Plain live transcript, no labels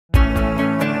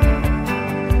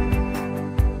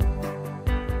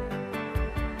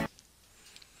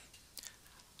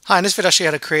Hi, in this video I'll show you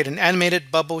how to create an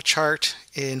animated bubble chart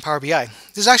in Power BI.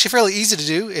 This is actually fairly easy to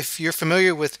do if you're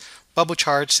familiar with bubble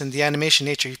charts and the animation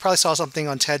nature. You probably saw something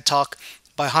on TED Talk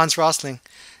by Hans Rosling,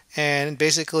 and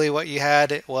basically what you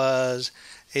had it was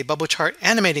a bubble chart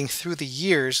animating through the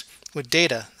years with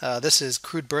data. This is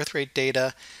crude birth rate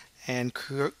data and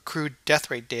crude death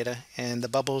rate data, and the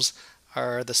bubbles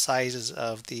are the sizes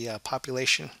of the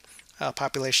population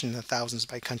in the thousands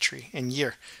by country and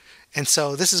year. And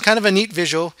so this is kind of a neat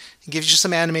visual. It gives you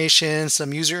some animation,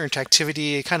 some user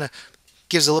interactivity. It kind of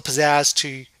gives a little pizzazz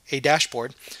to a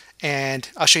dashboard. And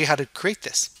I'll show you how to create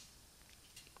this.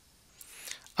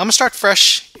 I'm going to start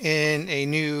fresh in a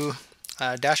new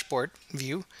dashboard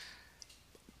view.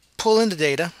 Pull in the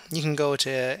data. You can go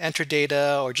to enter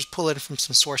data or just pull it in from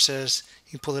some sources.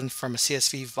 You can pull it in from a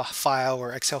CSV file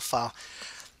or Excel file.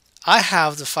 I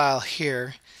have the file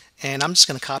here, and I'm just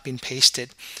going to copy and paste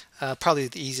it. Probably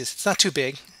the easiest. It's not too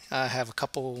big. I have a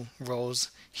couple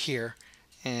rows here,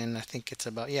 and I think it's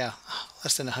about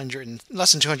less than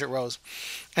 200 rows.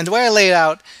 And the way I lay it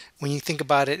out, when you think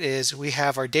about it, is we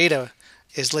have our data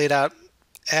is laid out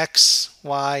X,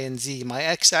 Y, and Z. My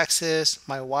X-axis,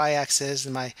 my Y-axis,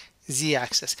 and my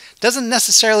Z-axis. Doesn't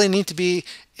necessarily need to be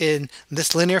in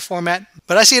this linear format,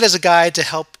 but I see it as a guide to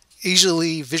help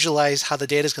easily visualize how the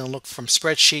data is going to look from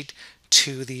spreadsheet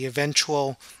to the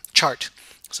eventual chart.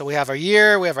 So we have our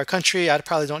year, we have our country. I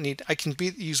probably don't need, I can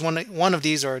use one of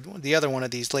these or the other one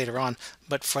of these later on,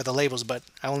 but for the labels, but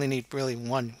I only need really one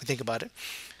when we think about it.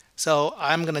 So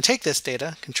I'm going to take this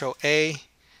data, Control A,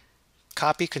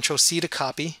 copy, Control C to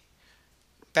copy,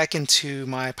 back into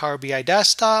my Power BI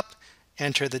desktop,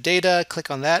 enter the data,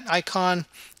 click on that icon,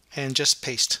 and just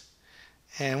paste.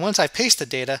 And once I paste the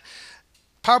data,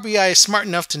 Power BI is smart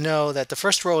enough to know that the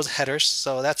first row is headers,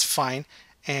 so that's fine.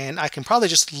 And I can probably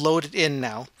just load it in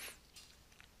now.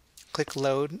 Click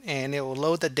load, and it will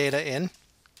load the data in.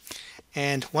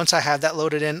 And once I have that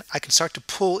loaded in, I can start to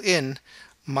pull in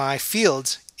my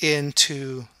fields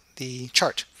into the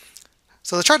chart.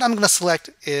 So the chart I'm going to select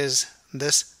is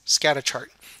this scatter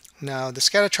chart. Now the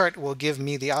scatter chart will give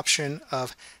me the option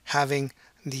of having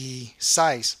the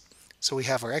size. So we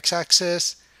have our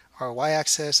x-axis, our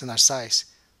y-axis, and our size.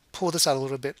 Pull this out a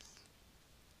little bit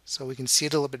so we can see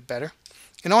it a little bit better.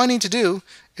 And all I need to do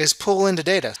is pull in the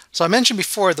data. So I mentioned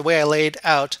before the way I laid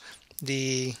out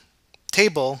the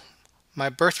table, my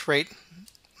birth rate,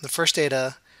 the first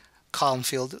data column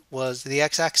field was the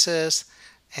x-axis,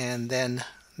 and then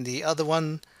the other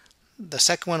one, the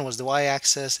second one was the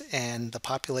y-axis, and the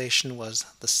population was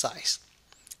the size.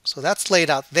 So that's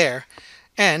laid out there.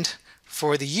 And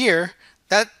for the year,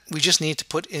 that we just need to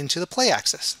put into the play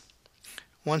axis.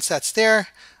 Once that's there,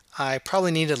 I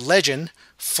probably need a legend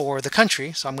for the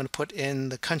country, so I'm going to put in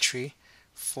the country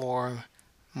for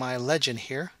my legend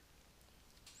here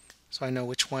so I know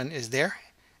which one is there,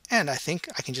 and I think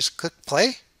I can just click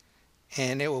play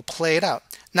and it will play it out.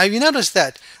 Now you notice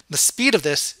that the speed of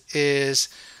this is,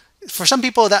 for some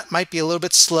people that might be a little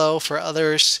bit slow, for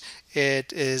others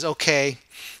it is okay,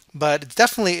 but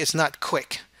definitely it's not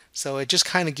quick. So it just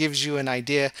kind of gives you an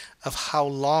idea of how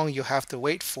long you have to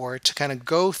wait for it to kind of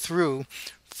go through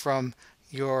from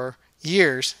your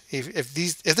years. If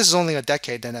this is only a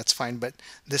decade, then that's fine, but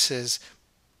this is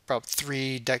about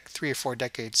 3 or 4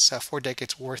 decades, 4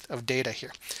 decades worth of data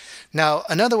here. Now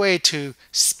another way to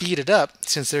speed it up,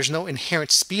 since there's no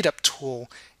inherent speed up tool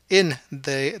in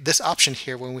this option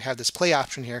here, when we have this play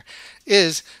option here,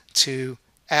 is to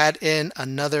add in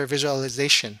another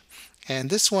visualization. And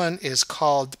this one is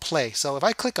called play. So if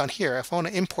I click on here, if I want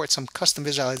to import some custom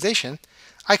visualization,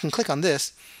 I can click on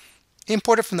this,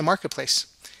 import it from the marketplace.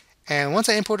 And once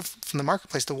I import it from the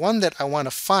marketplace, the one that I want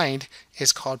to find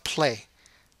is called play.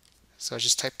 So I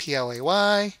just type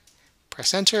PLAY,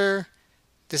 press enter.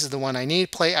 This is the one I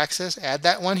need, play axis. Add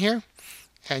that one here,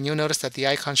 and you'll notice that the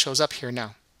icon shows up here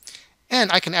now.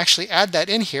 And I can actually add that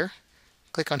in here.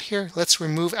 Click on here. Let's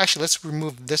remove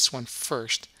this one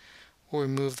first. We'll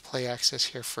remove the play axis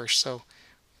here first, so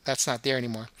that's not there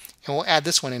anymore. And we'll add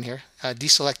this one in here.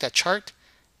 Deselect that chart,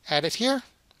 add it here.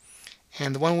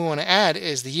 And the one we want to add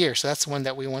is the year, so that's the one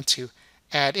that we want to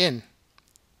add in.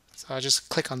 So I'll just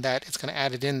click on that. It's going to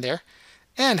add it in there.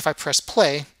 And if I press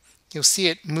play, you'll see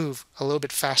it move a little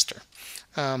bit faster.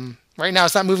 Right now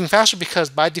it's not moving faster because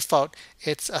by default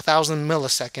it's 1,000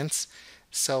 milliseconds.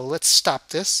 So let's stop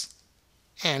this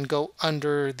and go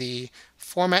under the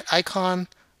format icon,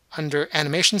 under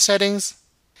animation settings.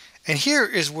 And here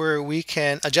is where we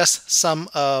can adjust some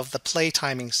of the play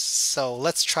timings. So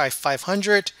let's try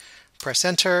 500. Press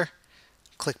enter,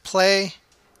 click play,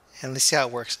 and let's see how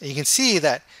it works. And you can see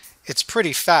that it's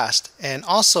pretty fast. And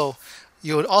also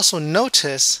you would also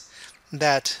notice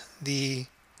that the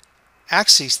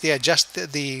axes,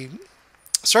 the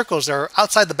circles are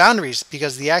outside the boundaries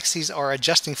because the axes are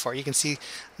adjusting for it. You can see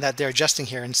that they're adjusting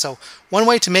here. And so one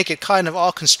way to make it kind of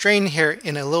all constrained here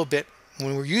in a little bit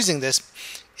when we're using this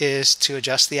is to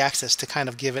adjust the axis to kind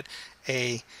of give it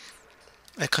a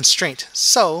constraint.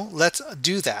 So let's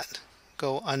do that.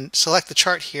 Go select the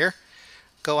chart here,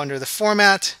 go under the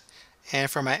format, and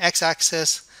for my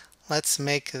x-axis, let's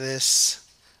make this,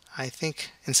 I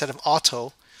think instead of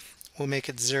auto, we'll make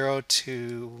it 0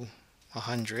 to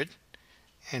 100.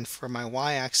 And for my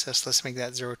y-axis, let's make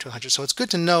that 0 to 100. So it's good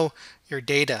to know your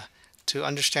data to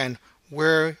understand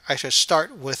where I should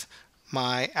start with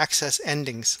my axis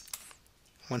endings.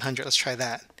 100, let's try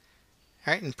that.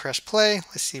 All right, and press play.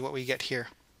 Let's see what we get here.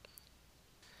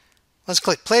 Let's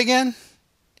click play again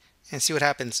and see what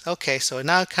happens. Okay, so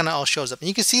now it kind of all shows up. And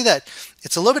you can see that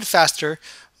it's a little bit faster,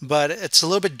 but it's a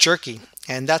little bit jerky.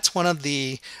 And that's one of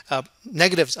the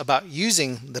negatives about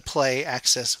using the play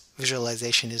axis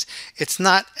visualization is it's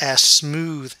not as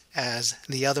smooth as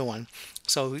the other one.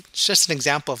 So it's just an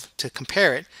example to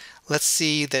compare it. Let's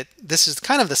see that this is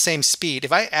kind of the same speed.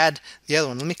 If I add the other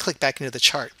one, let me click back into the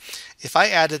chart. If I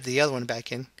added the other one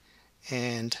back in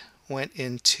and went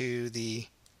into this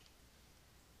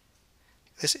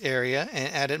area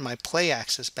and added my play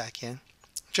axis back in,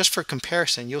 just for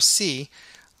comparison, you'll see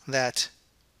that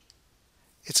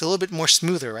it's a little bit more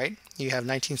smoother, right? You have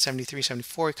 1973,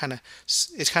 74, it kind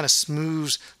of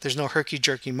smooths, there's no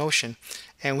herky-jerky motion.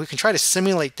 And we can try to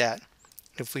simulate that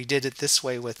if we did it this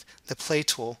way with the play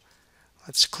tool.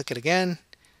 Let's click it again,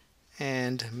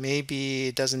 and maybe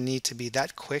it doesn't need to be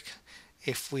that quick.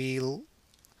 If we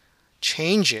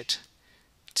change it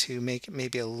to make it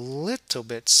maybe a little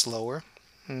bit slower,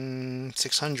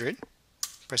 600,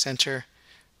 press enter,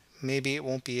 maybe it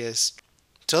won't be as...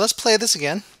 So let's play this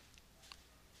again.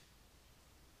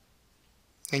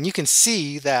 And you can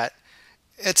see that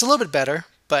it's a little bit better,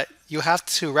 but you have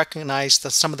to recognize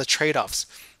some of the trade-offs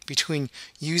between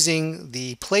using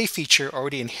the play feature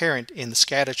already inherent in the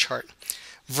scatter chart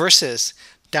versus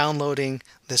downloading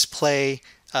this play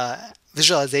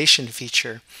visualization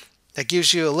feature that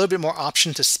gives you a little bit more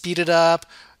option to speed it up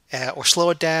or slow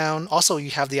it down. Also,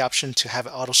 you have the option to have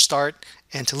it auto start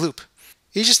and to loop.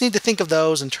 You just need to think of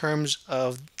those in terms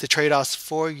of the trade-offs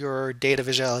for your data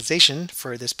visualization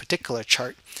for this particular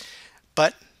chart.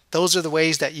 But those are the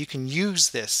ways that you can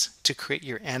use this to create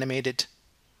your animated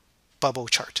bubble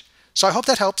chart. So I hope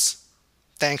that helps.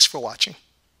 Thanks for watching.